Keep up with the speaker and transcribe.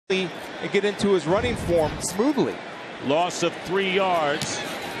and get into his running form smoothly. Loss of 3 yards.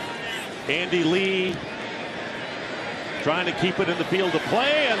 Andy Lee trying to keep it in the field of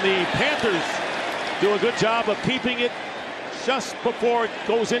play, and the Panthers do a good job of keeping it just before it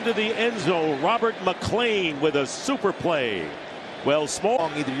goes into the end zone. Robert McClain with a super play. Well,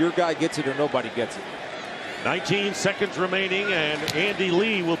 small. Either your guy gets it or nobody gets it. 19 seconds remaining, and Andy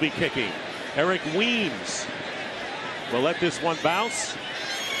Lee will be kicking. Eric Weems will let this one bounce.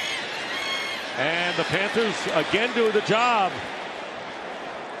 And the Panthers again do the job.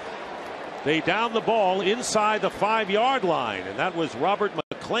 They down the ball inside the 5-yard line, and that was Robert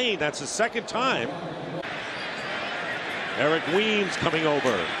McClain. That's the second time. Eric Weems coming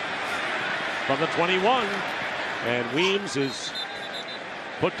over from the 21, and Weems is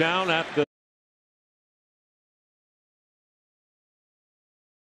put down at the